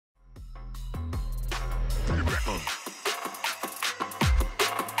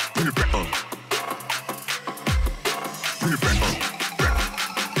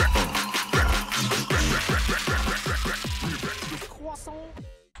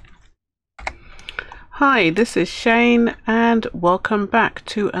Hi, this is Chaynne and welcome back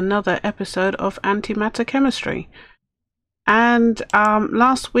to another episode of Antimatter Chemistry. And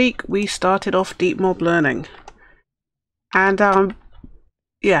last week we started off deep mob learning. And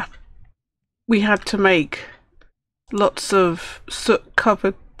yeah, we had to make lots of soot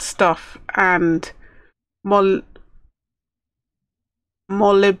covered stuff and molybdenum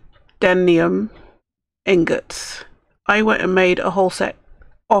ingots. I went and made a whole set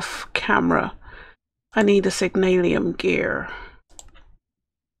off camera. I need a signalium gear.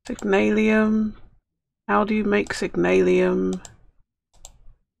 Signalium. How do you make signalium?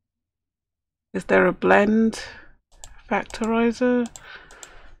 Is there a blend? Factorizer?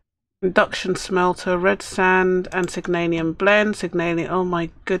 Induction smelter, red sand and signalium blend. Signalium. Oh my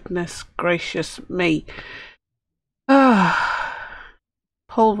goodness gracious me.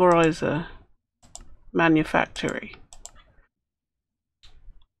 Pulverizer. Manufacturing.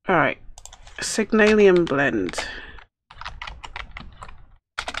 Alright. Signalium blend.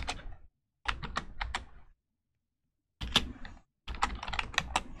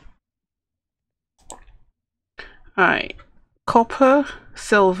 Alright, copper,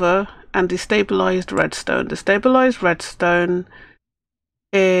 silver, and destabilized redstone. Destabilized redstone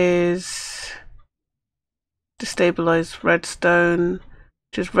is destabilized redstone,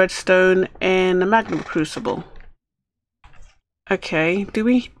 which is redstone in a magma crucible. Okay, do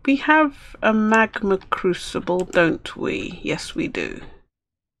we have a magma crucible, don't we? Yes, we do.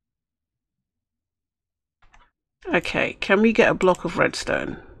 Okay, can we get a block of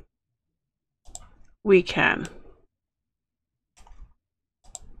redstone? We can.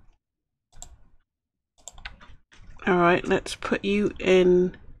 Alright, let's put you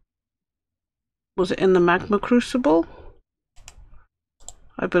in... Was it in the magma crucible?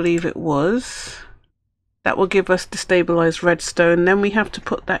 I believe it was. That will give us destabilized redstone. Then we have to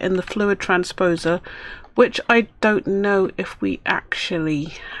put that in the fluid transposer, which I don't know if we actually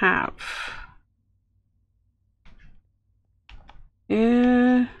have.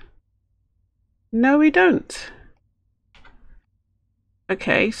 Yeah. No, we don't.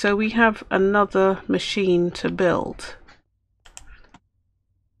 Okay, so we have another machine to build.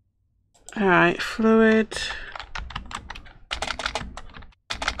 Alright, fluid.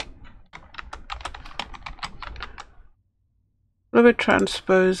 Fluid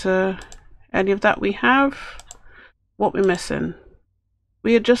transposer. Any of that we have? What we're missing?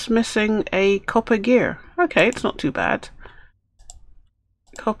 We are just missing a copper gear. Okay, it's not too bad.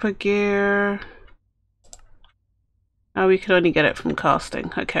 Copper gear. Oh, we can only get it from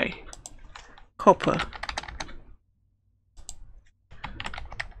casting. Okay. Copper.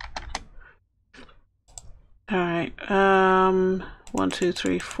 Alright, 1, 2,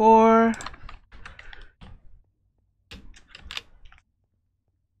 3, 4.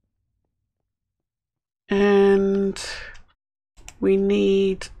 And we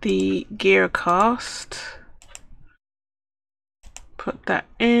need the gear cast. Put that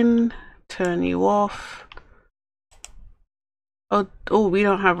in, turn you off. Oh, we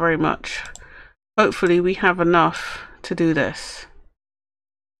don't have very much. Hopefully we have enough to do this.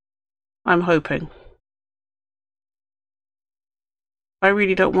 I'm hoping. I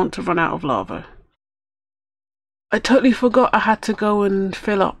really don't want to run out of lava. I totally forgot I had to go and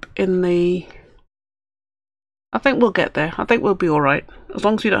fill up in the... I think we'll get there. I think we'll be alright. As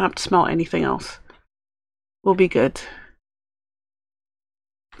long as we don't have to smelt anything else. We'll be good.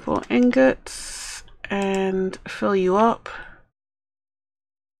 4 ingots. And fill you up.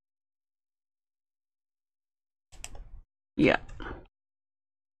 Yeah.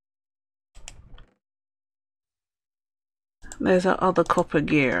 There's our other copper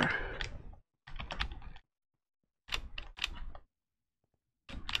gear.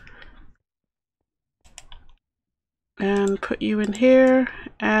 And put you in here,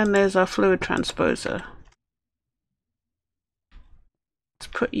 and there's our fluid transposer.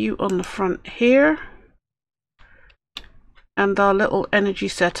 Let's put you on the front here. And our little energy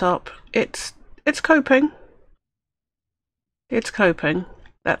setup, it's coping. It's coping.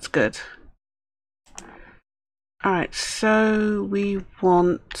 That's good. Alright, so we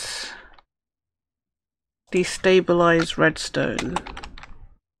want destabilized redstone.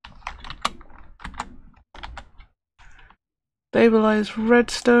 Stabilized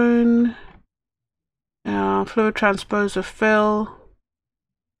redstone. Fluid transposer fill.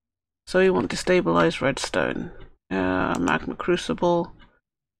 So we want destabilized redstone. Magma crucible.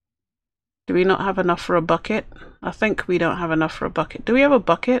 Do we not have enough for a bucket? I think we don't have enough for a bucket. Do we have a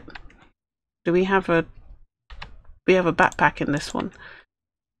bucket? Do we have a... We have a backpack in this one.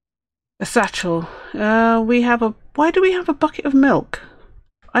 A satchel. We have a... Why do we have a bucket of milk?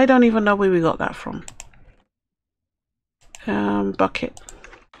 I don't even know where we got that from. Bucket.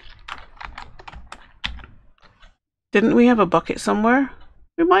 Didn't we have a bucket somewhere?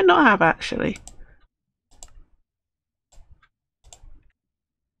 We might not have actually.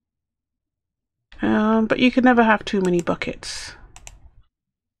 But you can never have too many buckets.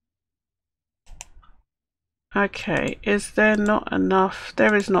 Okay, is there not enough?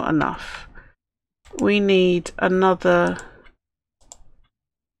 There is not enough. We need another.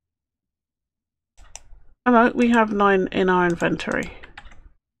 Oh no, we have 9 in our inventory.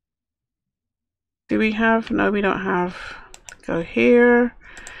 Do we have? No, we don't have. Go here.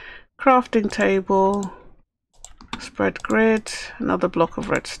 Crafting table. Spread grid. Another block of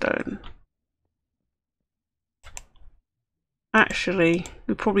redstone. Actually,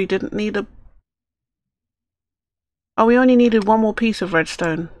 we probably didn't need a... Oh, we only needed 1 more piece of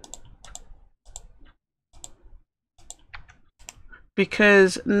redstone.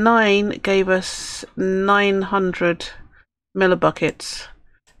 Because 9 gave us 900 millibuckets.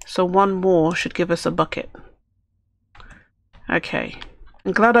 So 1 more should give us a bucket. Okay.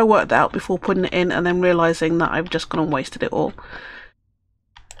 I'm glad I worked that out before putting it in and then realizing that I've just gone and wasted it all.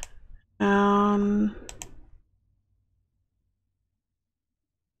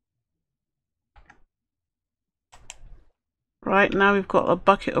 Right, now we've got a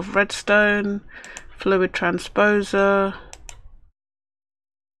bucket of redstone, fluid transposer,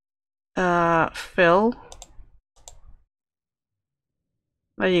 fill.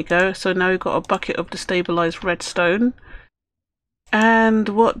 There you go. So now we've got a bucket of destabilized redstone. And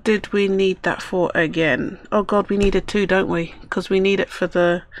what did we need that for again? Oh god, we needed 2, don't we? Because we need it for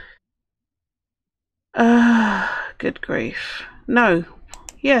the... good grief. No.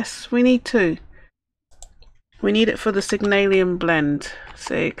 Yes, we need 2. We need it for the Signalium blend.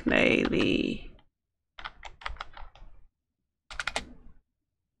 Signali.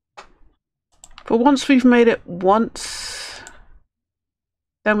 But once we've made it once,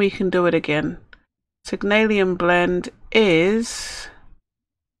 then we can do it again. Signalium blend is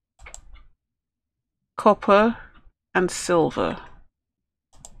copper and silver.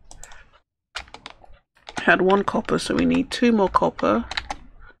 Had 1 copper, so we need 2 more copper.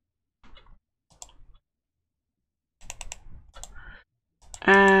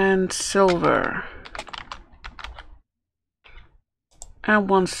 And silver. And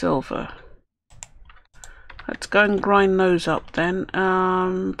 1 silver. Let's go and grind those up then.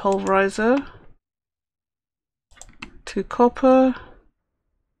 Pulverizer. 2 copper.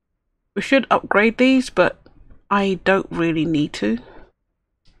 We should upgrade these, but I don't really need to.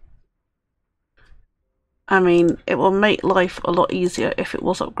 I mean, it will make life a lot easier if it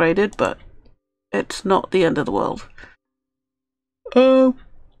was upgraded, but it's not the end of the world. Oh.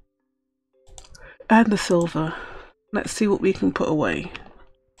 And the silver. Let's see what we can put away.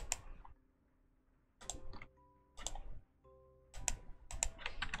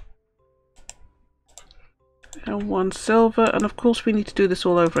 And 1 silver, and of course we need to do this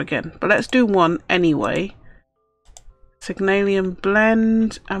all over again. But let's do 1 anyway. Signalium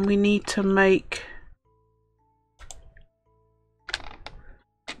blend, and we need to make...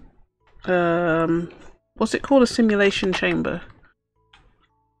 what's it called? A simulation chamber.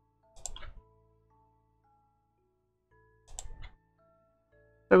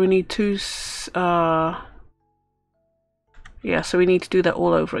 So we need 2... yeah, so we need to do that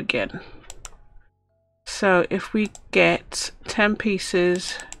all over again. So if we get 10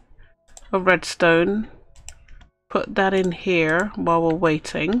 pieces of redstone, put that in here while we're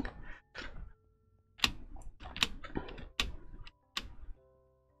waiting.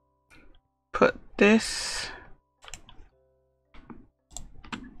 Put this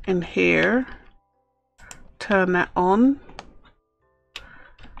in here, turn that on,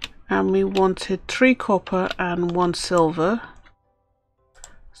 and we wanted 3 copper and 1 silver.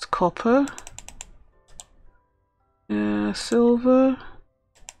 It's copper. Silver.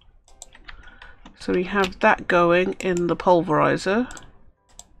 So we have that going in the pulverizer.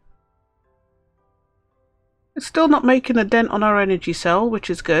 It's still not making a dent on our energy cell, which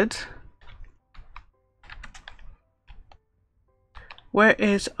is good. Where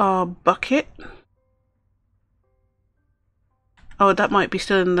is our bucket? Oh, that might be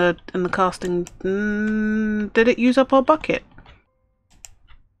still in the casting. Did it use up our bucket?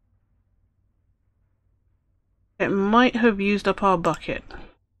 It might have used up our bucket.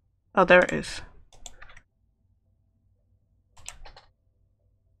 Oh, there it is.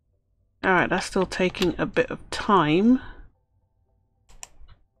 Alright, that's still taking a bit of time.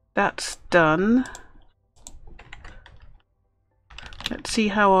 That's done. Let's see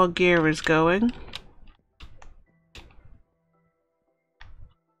how our gear is going.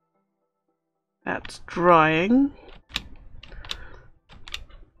 That's drying.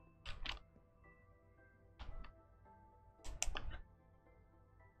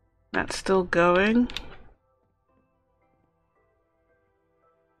 That's still going.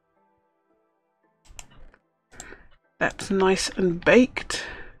 That's nice and baked.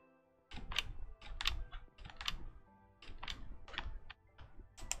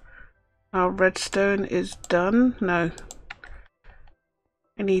 Our redstone is done. No.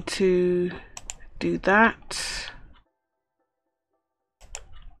 I need to do that.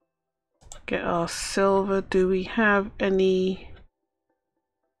 Get our silver. Do we have any?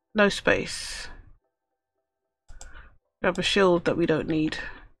 No space. We have a shield that we don't need.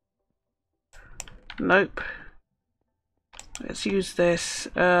 Nope. Let's use this.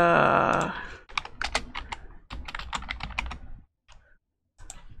 Right.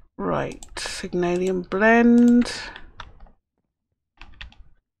 Signalium blend.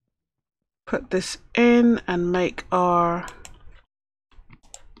 Put this in and make our...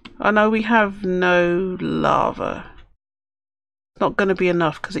 Oh no, we have no lava. It's not going to be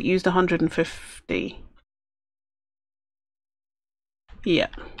enough because it used 150. Yeah.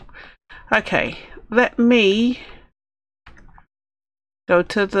 Okay, let me go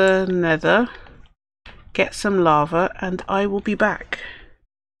to the nether, get some lava, and I will be back.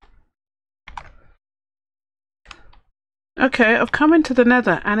 Okay, I've come into the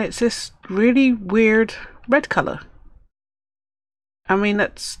nether and it's this really weird red colour. I mean,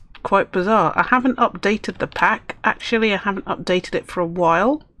 that's quite bizarre. I haven't updated the pack. Actually, I haven't updated it for a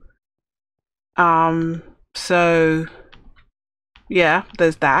while. So yeah,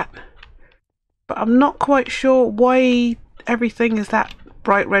 there's that. But I'm not quite sure why everything is that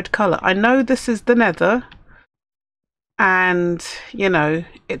bright red colour. I know this is the nether, and you know,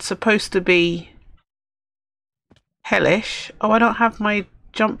 it's supposed to be hellish. Oh, I don't have my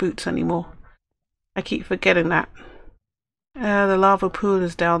jump boots anymore. I keep forgetting that. The lava pool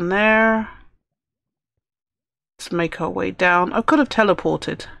is down there. Let's make our way down. I could have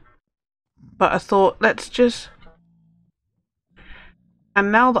teleported, but I thought let's just...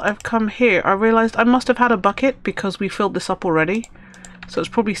 And now that I've come here, I realised I must have had a bucket because we filled this up already. So it's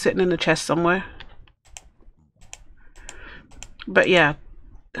probably sitting in the chest somewhere. But yeah,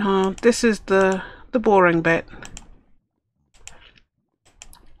 this is the boring bit.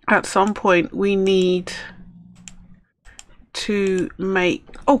 At some point we need to make...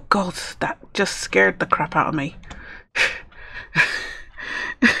 Oh god, that just scared the crap out of me.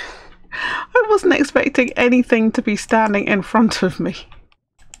 I wasn't expecting anything to be standing in front of me.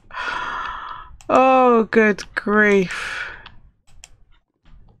 Oh, good grief.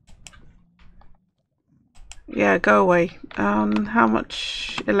 Yeah, go away. How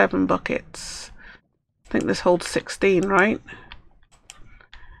much? 11 buckets. I think this holds 16, right?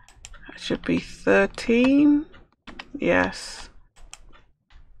 That should be 13. Yes.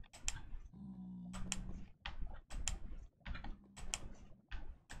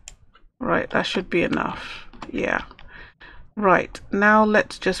 Right, that should be enough. Yeah. Right, now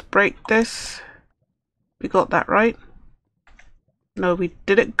let's just break this. We got that right? No, we...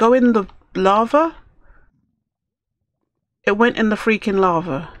 Did it go in the lava? It went in the freaking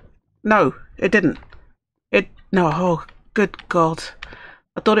lava. No, it didn't. No, oh, good god.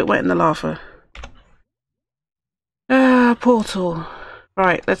 I thought it went in the lava. Portal.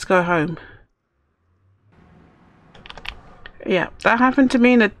 Right, let's go home. Yeah, that happened to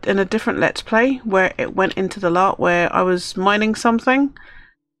me in a different Let's Play where it went into the lava, where I was mining something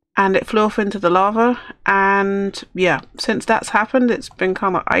and it flew off into the lava. And yeah, since that's happened, it's been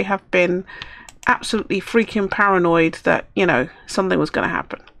kind of... I have been absolutely freaking paranoid that, you know, something was going to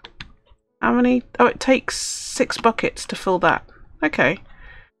happen. How many? Oh, it takes 6 buckets to fill that. Okay.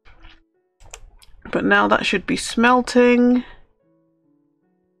 But now that should be smelting.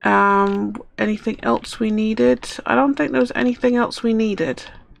 Anything else we needed? I don't think there was anything else we needed,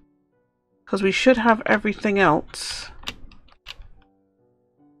 because we should have everything else.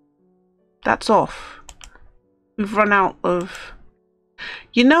 That's off. We've run out of...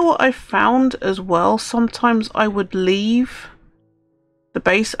 You know what I found as well? Sometimes I would leave the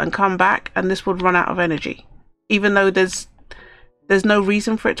base and come back and this would run out of energy, even though there's no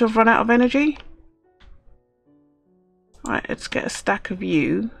reason for it to have run out of energy. Right, let's get a stack of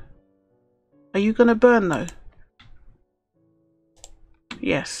you. Are you gonna burn though?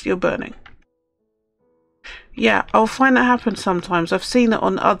 Yes, you're burning. Yeah, I'll find that happens sometimes. I've seen it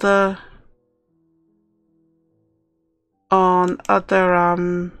on other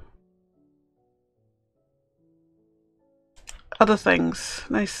other things.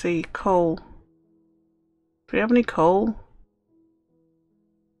 Let's see, coal. Do we have any coal?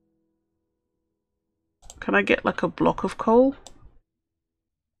 Can I get like a block of coal?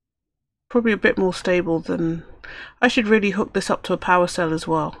 Probably a bit more stable than... I should really hook this up to a power cell as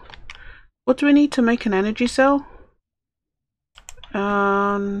well. What do we need to make an energy cell?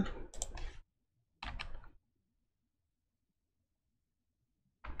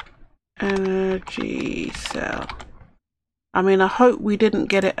 Energy cell. I mean, I hope we didn't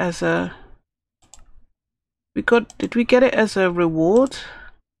get it as a... Did we get it as a reward?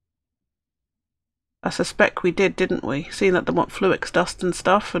 I suspect we did, didn't we? Seeing that they want Fluix dust and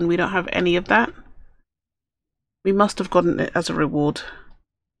stuff, and we don't have any of that. We must have gotten it as a reward.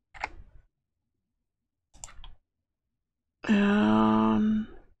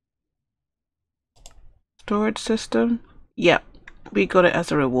 Storage system. Yep, we got it as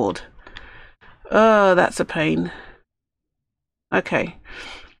a reward. Oh, that's a pain. Okay.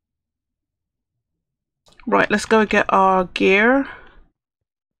 Right, let's go get our gear.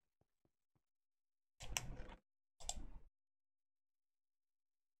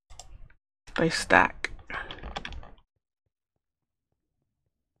 They stack.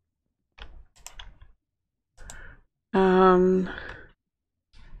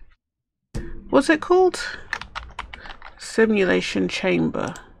 What's it called? Simulation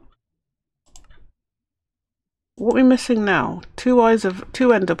chamber. What are we missing now? Two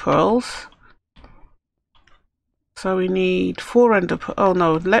ender pearls. So we need 4 ender pearls. Oh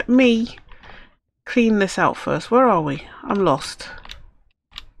no, let me clean this out first. Where are we? I'm lost.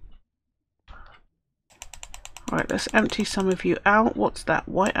 Alright, let's empty some of you out. What's that?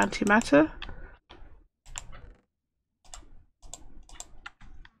 White antimatter?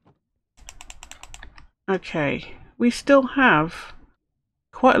 Okay, we still have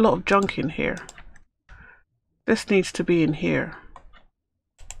quite a lot of junk in here. This needs to be in here.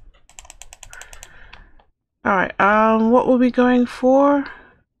 Alright, what were we going for?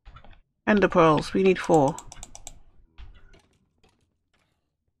 Ender pearls, we need 4.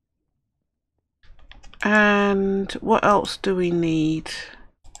 And what else do we need?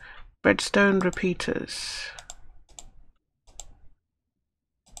 Redstone repeaters.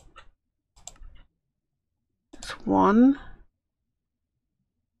 It's 1.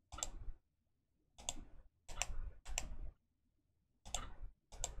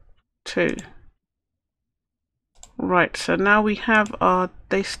 2. Right, so now we have our,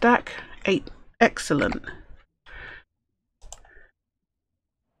 they stack 8. Excellent.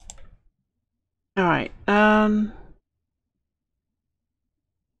 Alright,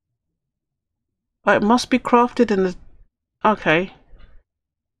 it must be crafted in the, okay.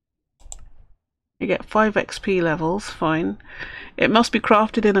 You get 5 XP levels, fine. It must be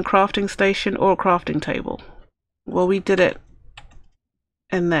crafted in a crafting station or a crafting table. Well, we did it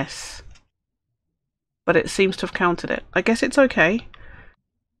in this, but it seems to have counted it. I guess it's okay.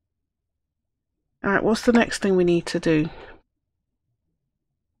 Alright, what's the next thing we need to do?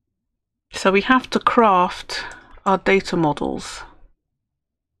 So we have to craft our data models.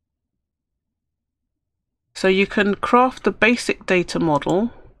 So you can craft the basic data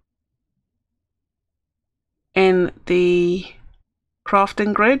model in the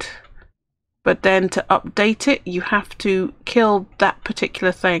crafting grid, but then to update it you have to kill that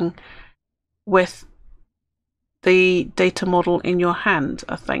particular thing with the data model in your hand,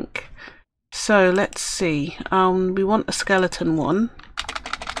 I think. So let's see, we want a skeleton one.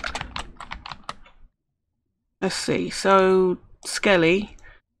 Let's see, so Skelly,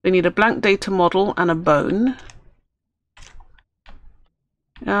 we need a blank data model and a bone.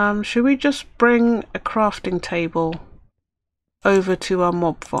 Should we just bring a crafting table over to our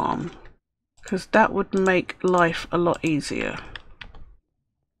mob farm? Because that would make life a lot easier.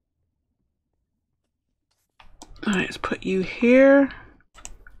 Alright, let's put you here.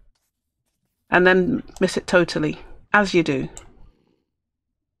 And then miss it totally, as you do.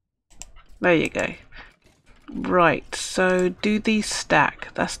 There you go. Right, so do these stack?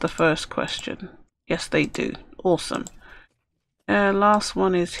 That's the first question. Yes, they do. Awesome. Last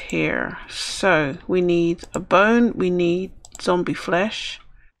one is here. So we need a bone, we need zombie flesh.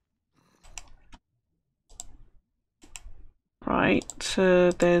 Right,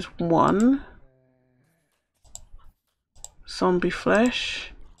 so there's 1. Zombie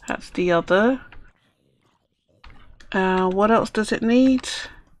flesh. That's the other. What else does it need?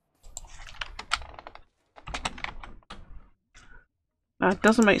 It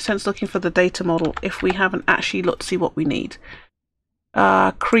doesn't make sense looking for the data model if we haven't actually looked to see what we need.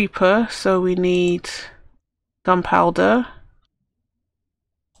 Creeper, so we need gunpowder.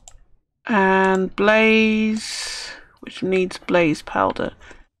 And blaze, which needs blaze powder.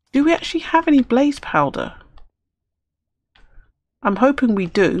 Do we actually have any blaze powder? I'm hoping we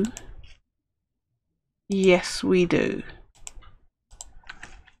do. Yes, we do.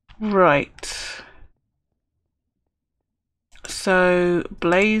 Right. so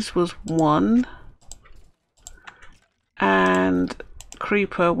Blaze was 1 and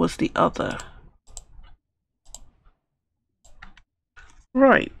Creeper was the other.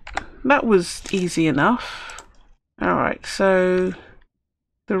 Right, that was easy enough. Alright, so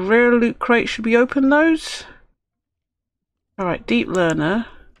the rare loot crate, should we open those? Alright, Deep Learner.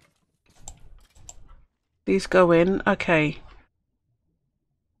 These go in, okay.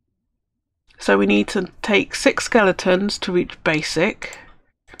 So we need to take 6 skeletons to reach basic.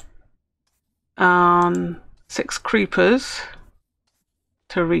 6 creepers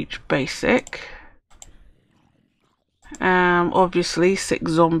to reach basic. Obviously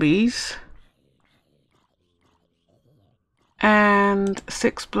 6 zombies. And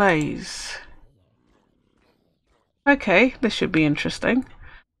 6 blaze. Okay, this should be interesting.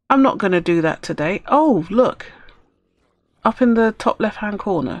 I'm not going to do that today. Oh, look. Up in the top left-hand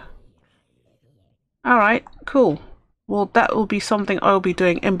corner. Alright, cool. Well, that will be something I'll be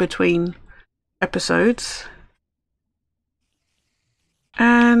doing in between episodes.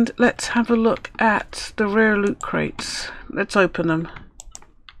 And let's have a look at the rare loot crates. Let's open them.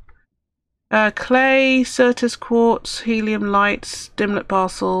 Clay, Certus quartz, helium lights, dimlet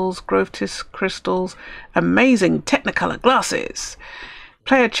parcels, growth crystals, amazing technicolor glasses,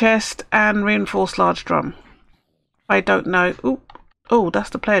 player chest, and reinforced large drum. I don't know. Ooh, oh, that's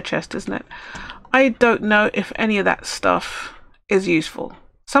the player chest, isn't it? I don't know if any of that stuff is useful.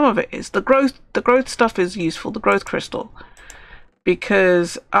 Some of it is. The growth stuff is useful, the growth crystal.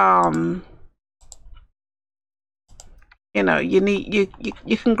 Because you know, you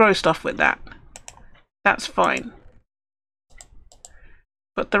can grow stuff with that. That's fine.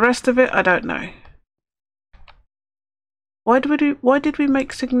 But the rest of it, I don't know. Why did we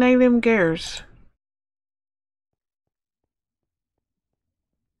make signalium gears?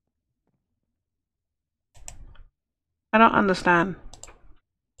 I don't understand.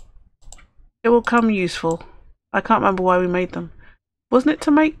 It will come useful. I can't remember why we made them. Wasn't it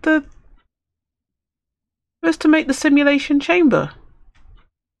to make the... It was to make the simulation chamber.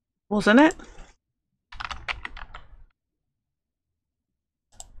 Wasn't it?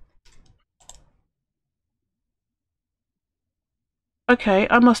 Okay,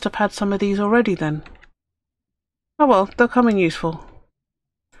 I must have had some of these already then. Oh well, they'll come in useful.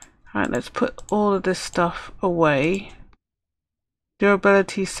 Alright, let's put all of this stuff away.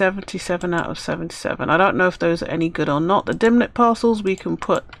 Durability 77 out of 77. I don't know if those are any good or not. The dimlet parcels we can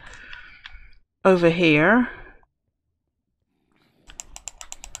put over here.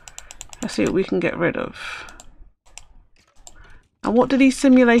 Let's see what we can get rid of. And what do these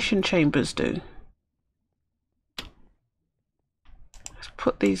simulation chambers do? Let's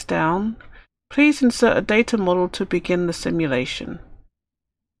put these down. Please insert a data model to begin the simulation.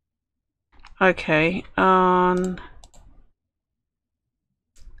 Okay,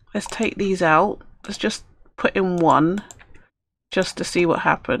 let's take these out. Let's just put in 1 just to see what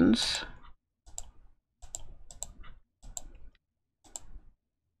happens.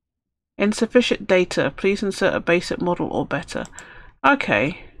 Insufficient data. Please insert a basic model or better.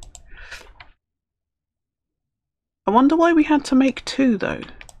 Okay. I wonder why we had to make 2 though.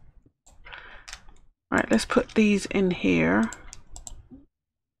 Right, let's put these in here.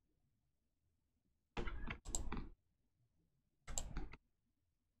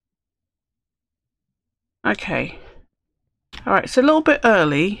 Okay. Alright, it's a little bit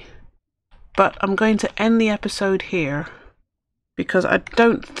early, but I'm going to end the episode here because I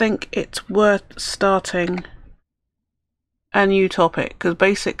don't think it's worth starting a new topic, because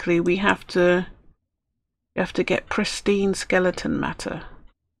basically we have to get pristine skeleton matter.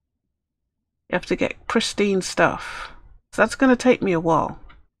 You have to get pristine stuff. So that's going to take me a while.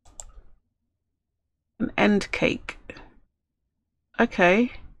 An end cake.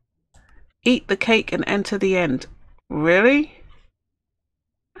 Okay. Eat the cake and enter the end. Really?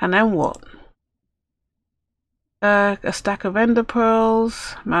 And then what? A stack of ender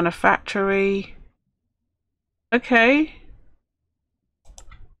pearls. Manufactory. Okay.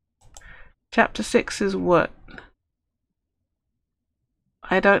 Chapter 6 is what?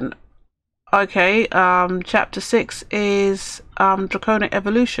 I don't... Okay, chapter 6 is Draconic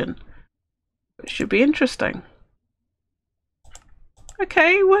Evolution. It should be interesting.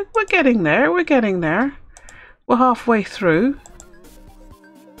 Okay, we're getting there, we're getting there. We're halfway through.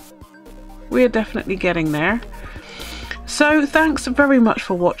 We're definitely getting there. So thanks very much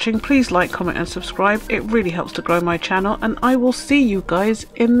for watching. Please like, comment and subscribe. It really helps to grow my channel, and I will see you guys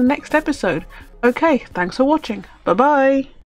in the next episode. Okay, thanks for watching. Bye bye.